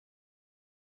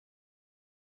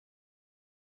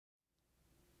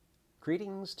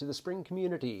Greetings to the Spring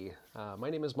community.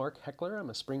 My name is Mark Heckler. I'm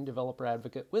a Spring developer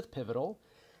advocate with Pivotal.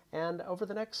 And over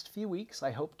the next few weeks, I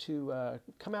hope to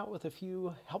come out with a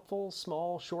few helpful,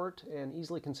 small, short, and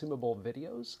easily consumable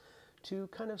videos to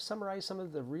kind of summarize some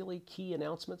of the really key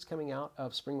announcements coming out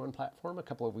of Spring One platform a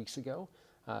couple of weeks ago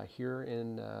here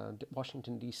in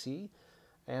Washington, D.C.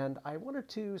 And I wanted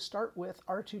to start with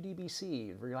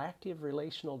R2DBC, Reactive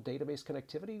Relational Database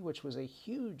Connectivity, which was a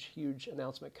huge, huge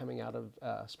announcement coming out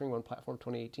of Spring One Platform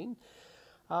 2018.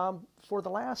 For the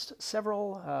last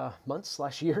several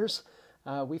months/years,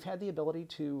 we've had the ability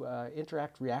to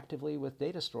interact reactively with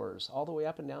data stores all the way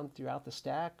up and down throughout the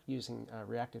stack using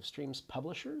Reactive Streams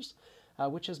publishers,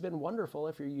 which has been wonderful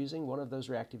if you're using one of those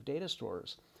reactive data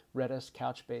stores, Redis,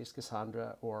 Couchbase,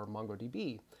 Cassandra, or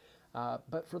MongoDB.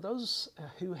 But for those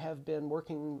who have been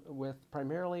working with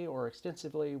primarily or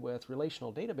extensively with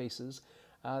relational databases,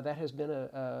 that has been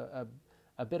a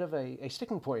bit of a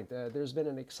sticking point. There's been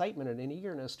an excitement and an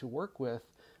eagerness to work with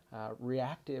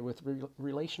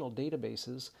relational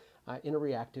databases in a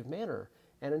reactive manner.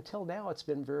 And until now, it's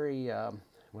been very,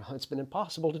 it's been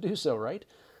impossible to do so, right?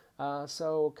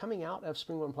 So coming out of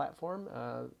Spring One Platform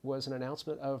was an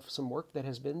announcement of some work that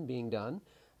has been being done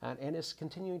and is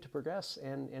continuing to progress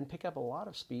and pick up a lot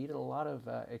of speed and a lot of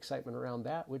excitement around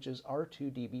that, which is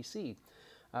R2DBC.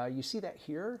 You see that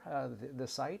here. The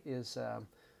site is,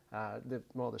 the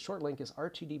short link is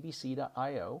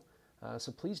r2dbc.io.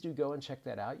 So please do go and check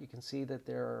that out. You can see that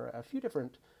there are a few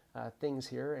different things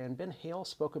here, and Ben Hale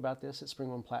spoke about this at Spring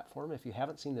One Platform. If you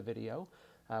haven't seen the video,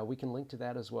 we can link to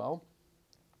that as well.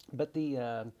 But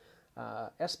the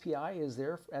SPI is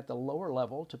there at the lower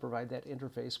level to provide that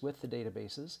interface with the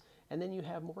databases, and then you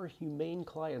have more humane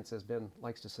clients, as Ben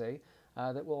likes to say,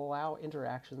 that will allow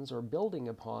interactions or building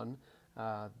upon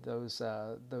those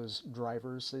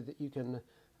drivers so that you can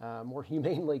more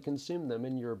humanely consume them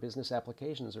in your business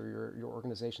applications or your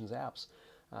organization's apps.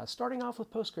 Starting off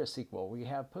with PostgreSQL. We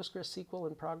have PostgreSQL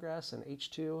in progress and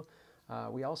H2.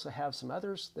 We also have some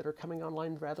others that are coming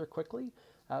online rather quickly,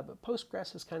 but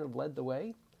Postgres has kind of led the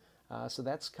way. So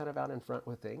that's kind of out in front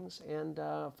with things. And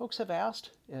folks have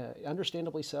asked,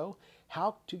 understandably so,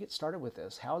 how to get started with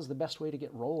this. How is the best way to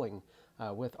get rolling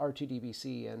with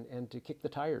R2DBC and to kick the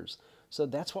tires? So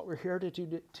that's what we're here to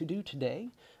do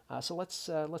today. So let's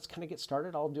kind of get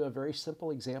started. I'll do a very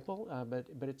simple example,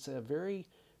 but it's a very,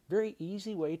 very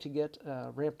easy way to get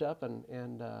ramped up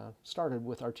and started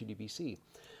with R2DBC.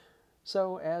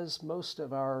 So as most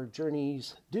of our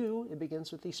journeys do, it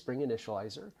begins with the Spring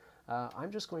Initializer. I'm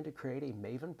just going to create a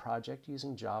Maven project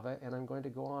using Java, and I'm going to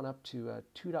go on up to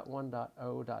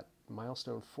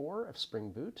 2.1.0.milestone 4 of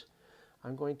Spring Boot.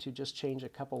 I'm going to just change a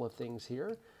couple of things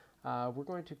here. We're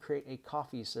going to create a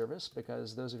coffee service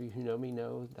because those of you who know me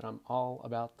know that I'm all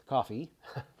about the coffee,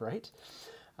 right?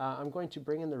 I'm going to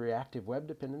bring in the reactive web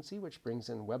dependency, which brings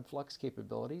in Webflux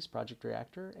capabilities, Project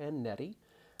Reactor, and Netty.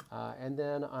 And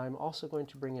then I'm also going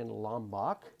to bring in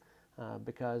Lombok,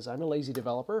 because I'm a lazy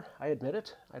developer. I admit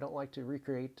it. I don't like to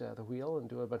recreate the wheel and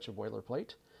do a bunch of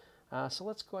boilerplate. So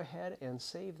let's go ahead and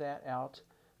save that out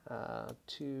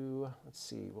to, let's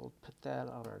see, we'll put that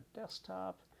on our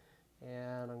desktop,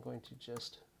 and I'm going to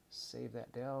just save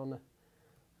that down.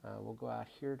 We'll go out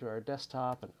here to our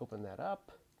desktop and open that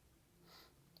up.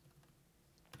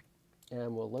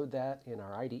 And we'll load that in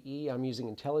our IDE. I'm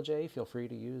using IntelliJ. Feel free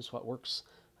to use what works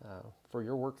for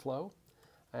your workflow.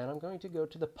 And I'm going to go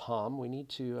to the POM. We need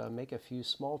to make a few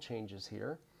small changes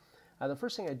here. The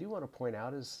first thing I do want to point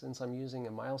out is, since I'm using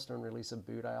a milestone release of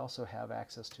boot, I also have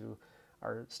access to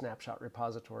our snapshot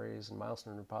repositories and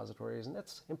milestone repositories, and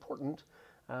that's important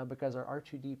because our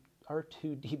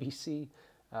R2DBC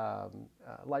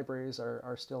libraries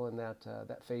are still in that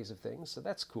phase of things. So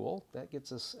that's cool. That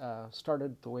gets us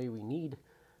started the way we need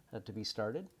to be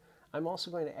started. I'm also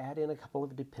going to add in a couple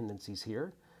of dependencies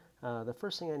here. The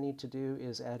first thing I need to do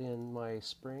is add in my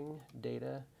Spring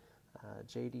Data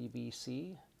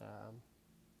JDBC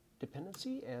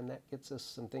dependency, and that gets us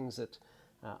some things that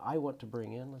I want to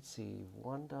bring in. Let's see,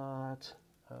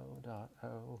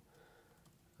 1.0.0.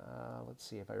 Let's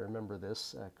see if I remember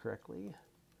this correctly.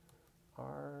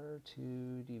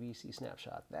 R2DBC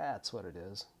snapshot. That's what it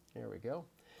is. There we go.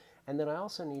 And then I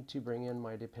also need to bring in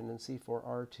my dependency for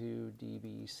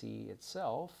R2DBC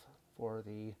itself for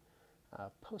the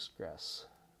Postgres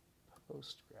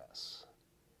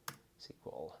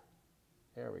SQL.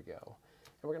 There we go.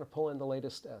 And we're going to pull in the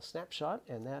latest snapshot,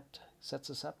 and that sets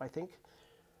us up, I think,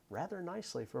 rather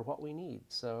nicely for what we need.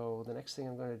 So the next thing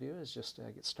I'm going to do is just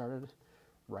get started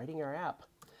writing our app.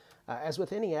 As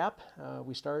with any app, I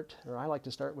like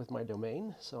to start with my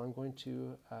domain. So I'm going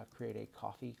to create a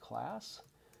coffee class,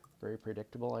 Very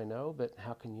predictable, I know, but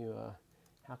how can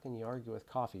you argue with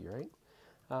coffee, right?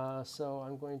 So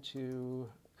I'm going to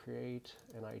create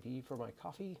an ID for my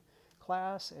coffee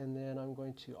class, and then I'm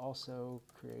going to also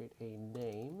create a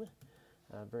name.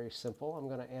 Very simple. I'm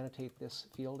going to annotate this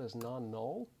field as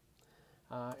non-null,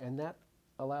 and that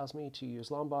allows me to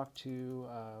use Lombok to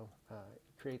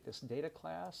create this data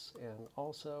class, and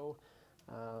also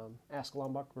ask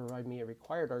Lombok to provide me a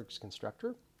required args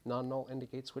constructor. Non-null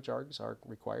indicates which args are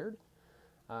required,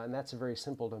 and that's a very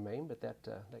simple domain, but that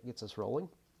gets us rolling.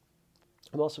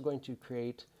 I'm also going to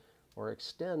create or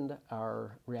extend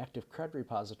our reactive CRUD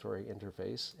repository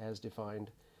interface as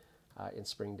defined in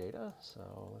Spring Data.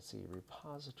 So let's see,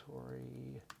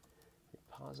 repository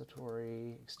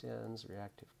extends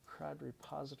reactive CRUD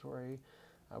repository.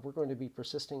 We're going to be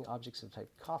persisting objects of type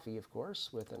coffee, of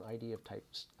course, with an ID of type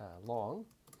long.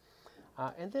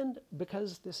 And then,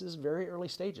 because this is very early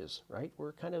stages, right?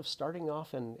 We're kind of starting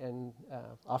off and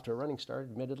off to a running start,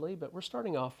 admittedly, but we're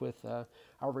starting off with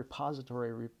our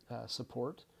repository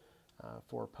support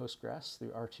for Postgres through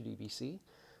R2DBC.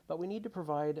 But we need to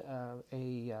provide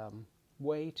a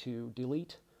way to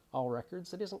delete all records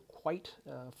that isn't quite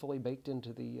fully baked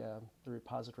into the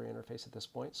repository interface at this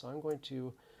point. So I'm going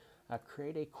to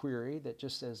create a query that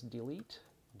just says delete,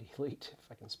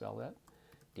 if I can spell that,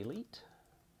 delete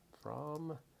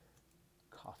from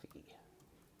coffee.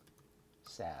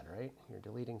 Sad, right? You're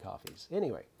deleting coffees.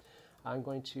 Anyway, I'm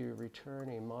going to return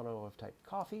a mono of type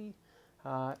coffee,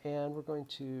 and we're going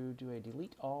to do a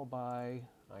delete all by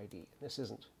ID. This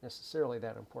isn't necessarily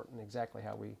that important exactly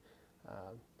how we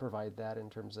provide that in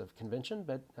terms of convention,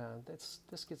 but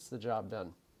this gets the job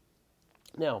done.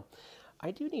 Now, I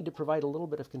do need to provide a little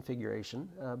bit of configuration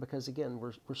because, again,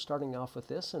 we're starting off with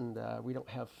this, and we don't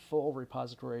have full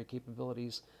repository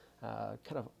capabilities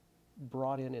kind of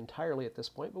brought in entirely at this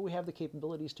point, but we have the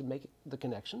capabilities to make the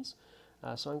connections.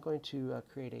 So I'm going to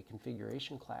create a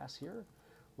configuration class here.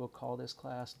 We'll call this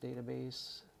class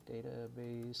database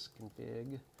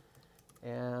config,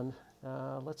 and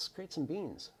let's create some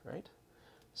beans, right?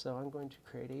 So I'm going to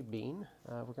create a bean.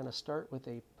 We're going to start with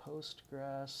a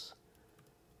Postgres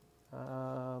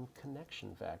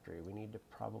connection factory. We need to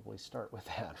probably start with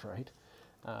that, right?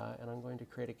 And I'm going to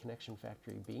create a connection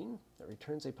factory bean that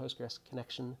returns a Postgres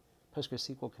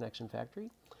SQL connection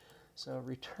factory. So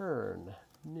return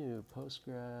new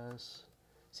Postgres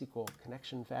SQL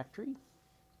connection factory,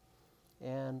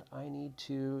 and I need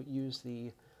to use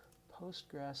the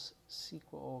Postgres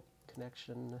SQL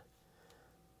connection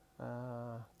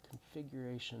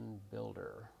configuration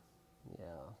builder. Yeah,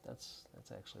 that's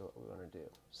actually what we want to do.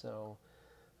 So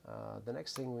the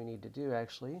next thing we need to do,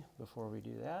 actually, before we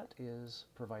do that, is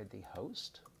provide the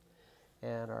host.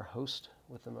 And our host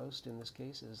with the most in this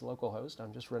case is localhost.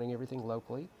 I'm just running everything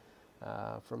locally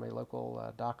from a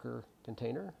local Docker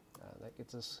container. That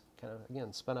gets us kind of,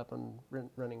 again, spun up and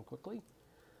running quickly.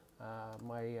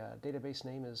 My database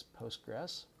name is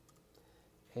Postgres,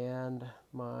 and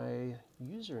my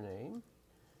username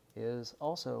is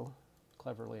also,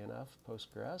 cleverly enough,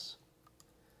 Postgres.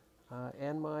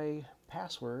 And my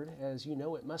password, as you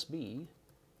know it must be,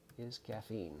 is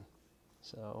caffeine.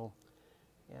 So,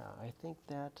 yeah, I think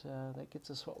that that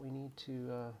gets us what we need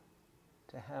to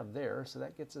have there. So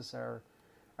that gets us our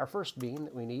first bean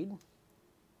that we need.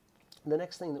 The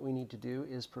next thing that we need to do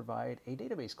is provide a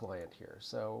database client here.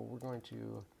 So we're going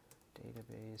to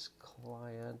database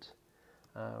client.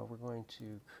 We're going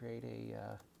to create a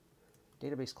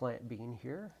database client bean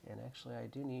here, and actually I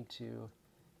do need to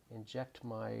inject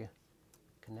my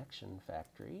connection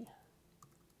factory.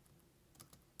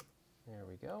 There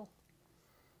we go.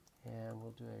 And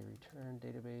we'll do a return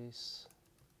database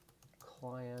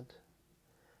client.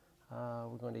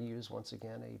 We're going to use, once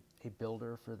again, a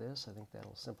builder for this. I think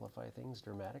that'll simplify things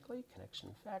dramatically. Connection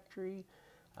factory.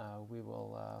 We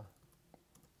will,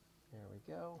 there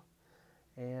we go.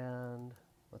 And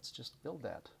let's just build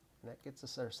that. And that gets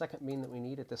us our second bean that we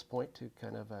need at this point to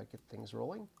kind of get things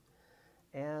rolling.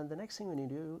 And the next thing we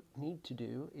need to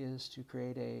do is to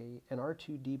create an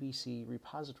R2DBC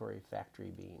repository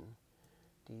factory bean.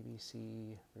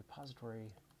 DBC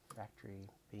repository factory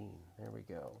bean. There we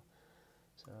go.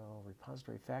 So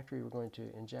repository factory, we're going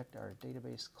to inject our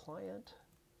database client,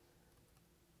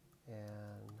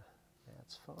 and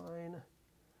that's fine.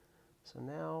 So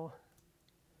now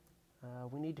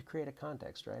we need to create a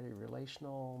context, right? A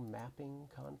relational mapping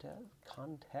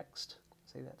context.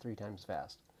 Say that 3 times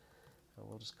fast.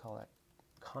 We'll just call that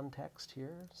context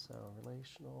here. So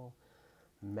relational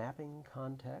mapping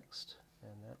context,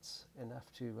 and that's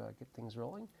enough to get things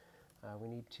rolling. We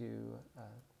need to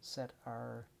set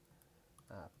our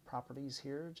properties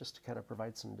here just to kind of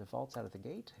provide some defaults out of the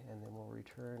gate, and then we'll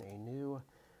return a new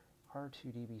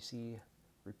R2DBC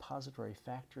repository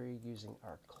factory using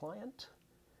our client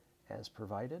as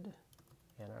provided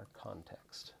and our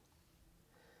context.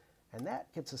 And that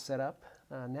gets us set up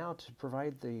now to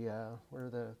provide the where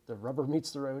the rubber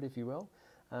meets the road, if you will,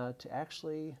 to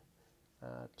actually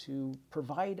to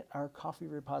provide our coffee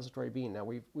repository bean. Now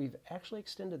we've actually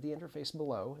extended the interface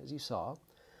below, as you saw,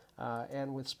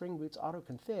 and with Spring Boot's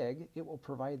autoconfig, it will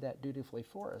provide that dutifully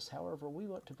for us. However, we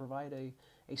want to provide a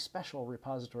special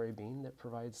repository bean that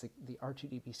provides the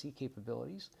R2DBC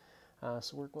capabilities.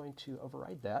 So we're going to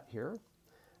override that here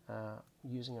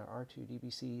using our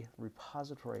R2DBC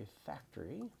repository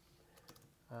factory.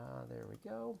 There we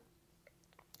go.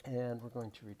 And we're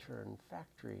going to return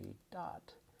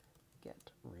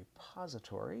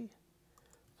factory.getRepository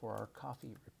for our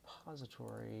coffee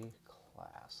repository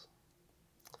class.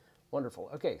 Wonderful.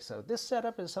 Okay, so this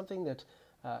setup is something that,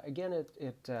 again,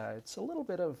 it's a little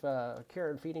bit of care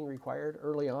and feeding required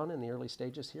early on in the early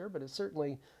stages here, but it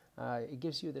certainly it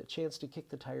gives you the chance to kick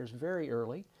the tires very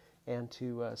early and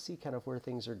to see kind of where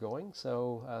things are going.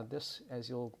 So this, as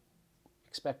you'll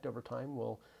expect over time,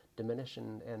 will diminish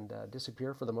and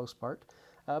disappear for the most part.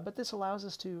 But this allows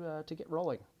us to get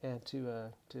rolling and to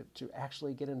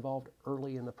actually get involved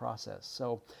early in the process.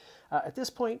 So at this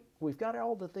point, we've got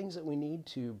all the things that we need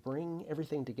to bring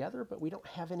everything together, but we don't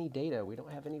have any data. We don't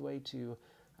have any way to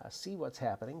see what's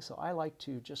happening. So I like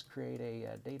to just create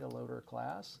a data loader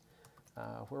class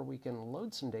where we can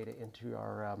load some data into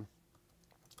our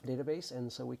database, and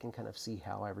so we can kind of see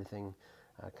how everything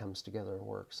comes together and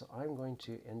works. So I'm going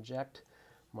to inject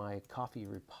my coffee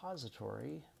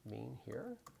repository bean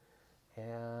here,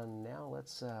 and now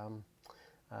let's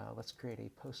create a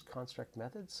post construct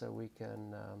method so we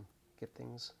can get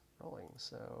things rolling.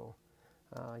 So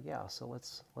yeah, so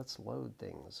let's load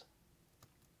things.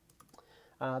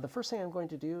 The first thing I'm going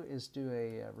to do is do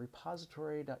a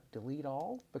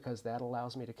repository.deleteAll, because that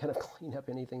allows me to kind of clean up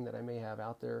anything that I may have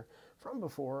out there from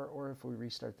before, or if we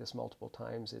restart this multiple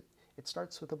times, it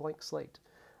starts with a blank slate.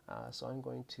 So I'm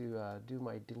going to do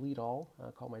my deleteAll,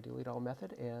 call my deleteAll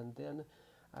method, and then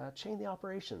chain the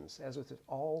operations. As with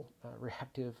all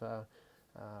reactive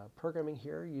programming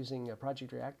here using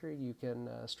Project Reactor, you can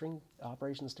string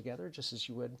operations together just as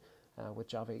you would with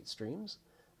Java 8 streams.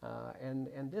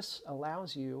 And this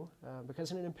allows you,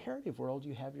 because in an imperative world,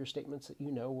 you have your statements that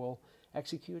you know will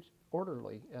execute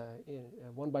orderly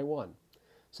one by one,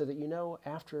 so that you know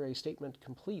after a statement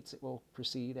completes, it will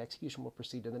proceed, execution will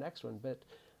proceed to the next one. But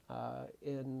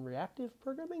in reactive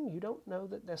programming, you don't know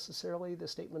that necessarily the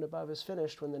statement above is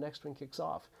finished when the next one kicks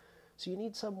off. So you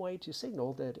need some way to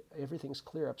signal that everything's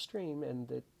clear upstream and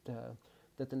that,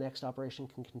 that the next operation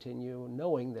can continue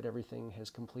knowing that everything has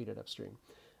completed upstream.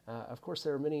 Of course,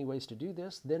 there are many ways to do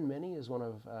this. Then many is one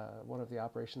of the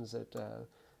operations that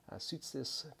suits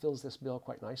this, fills this bill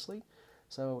quite nicely.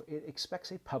 So it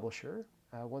expects a publisher.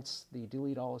 Once the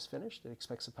deleteAll is finished, it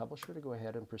expects a publisher to go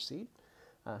ahead and proceed.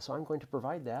 So I'm going to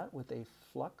provide that with a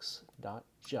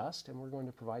flux.just, and we're going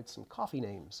to provide some coffee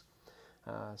names.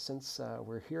 Since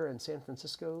we're here in San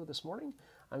Francisco this morning,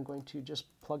 I'm going to just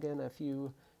plug in a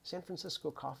few San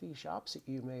Francisco coffee shops that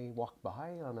you may walk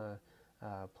by on a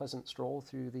pleasant stroll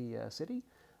through the city.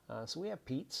 So we have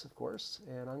Pete's, of course,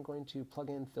 and I'm going to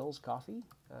plug in Phil's Coffee.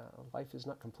 Life is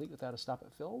not complete without a stop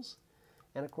at Phil's.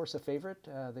 And of course, a favorite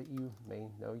that you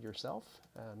may know yourself,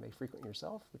 may frequent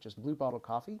yourself, which is Blue Bottle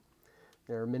Coffee.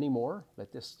 There are many more,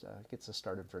 but this gets us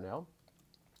started for now.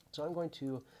 So I'm going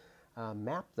to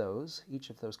map those, each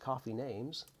of those coffee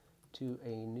names, to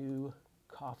a new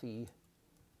coffee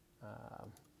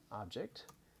object,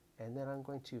 and then I'm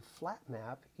going to flat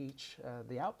map each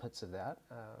the outputs of that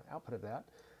output of that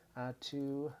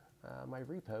to my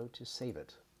repo to save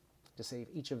it, to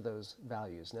save each of those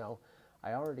values. Now,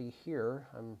 I already here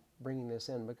I'm bringing this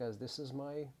in because this is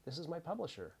my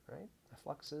publisher, right?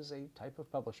 Flux is a type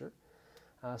of publisher.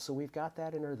 So we've got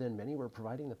that in our then many. We're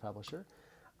providing the publisher.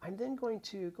 I'm then going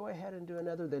to go ahead and do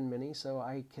another then many, so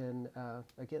I can,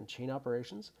 again, chain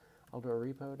operations. I'll do a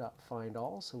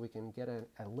repo.findAll, so we can get a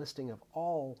listing of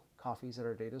all coffees in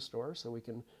our data store, so we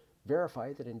can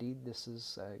verify that indeed this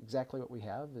is exactly what we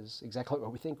have, is exactly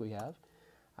what we think we have.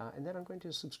 And then I'm going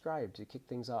to subscribe to kick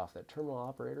things off. That terminal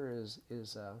operator is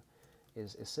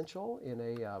essential in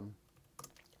a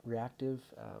reactive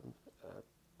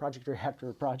Project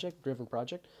Reactor driven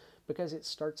project, because it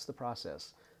starts the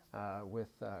process with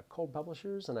cold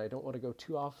publishers, and I don't want to go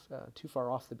too far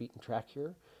off the beaten track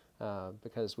here,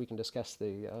 because we can discuss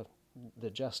the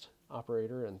just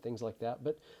operator and things like that.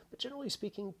 But generally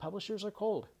speaking, publishers are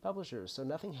cold publishers, so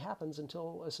nothing happens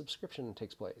until a subscription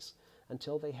takes place,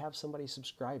 until they have somebody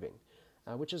subscribing,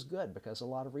 which is good because a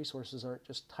lot of resources aren't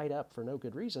just tied up for no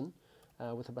good reason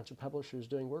with a bunch of publishers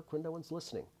doing work when no one's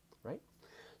listening, right?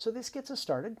 So this gets us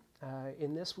started.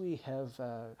 In this we have,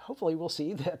 hopefully we'll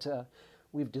see that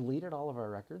we've deleted all of our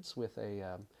records with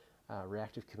a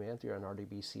reactive command through an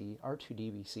R2DBC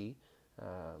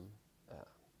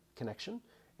connection,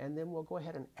 and then we'll go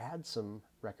ahead and add some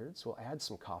records. We'll add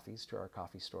some coffees to our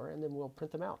coffee store, and then we'll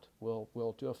print them out.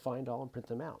 We'll do a find all and print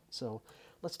them out. So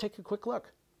let's take a quick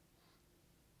look.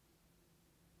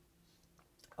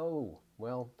 Oh,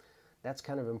 well, that's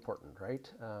kind of important,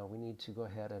 right? We need to go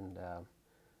ahead and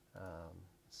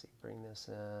let's see, bring this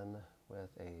in with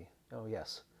a, oh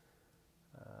yes.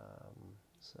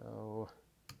 So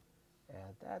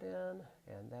add that in,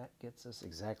 and that gets us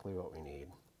exactly what we need.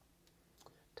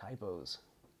 Typos.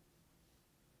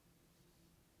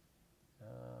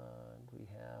 And we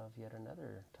have yet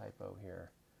another typo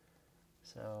here.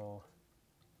 So,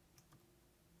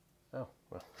 oh,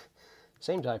 well,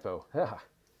 same typo.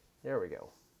 There we go.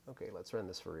 Okay, let's run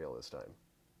this for real this time.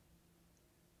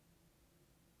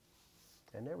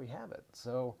 And there we have it.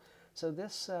 So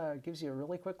this gives you a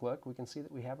really quick look. We can see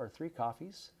that we have our 3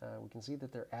 coffees. We can see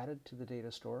that they're added to the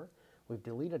data store. We've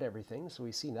deleted everything, so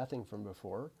we see nothing from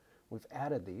before. We've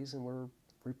added these, and we're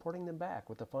reporting them back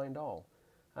with the find all.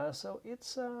 So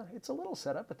it's a little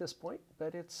setup at this point,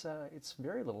 but it's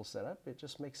very little setup. It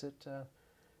just makes it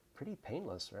pretty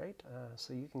painless, right?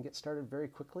 So you can get started very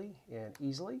quickly and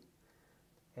easily,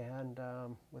 and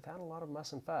without a lot of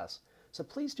muss and fuss. So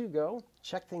please do go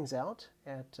check things out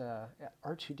at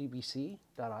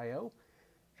R2DBC.io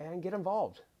and get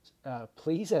involved.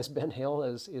 Please, as Ben Hale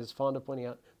is fond of pointing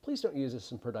out, please don't use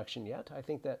this in production yet. I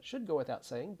think that should go without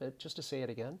saying, but just to say it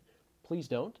again, please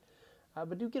don't.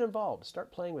 But do get involved.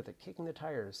 Start playing with it, kicking the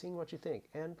tires, seeing what you think,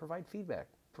 and provide feedback.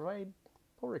 Provide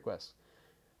pull requests.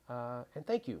 And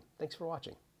thank you. Thanks for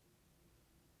watching.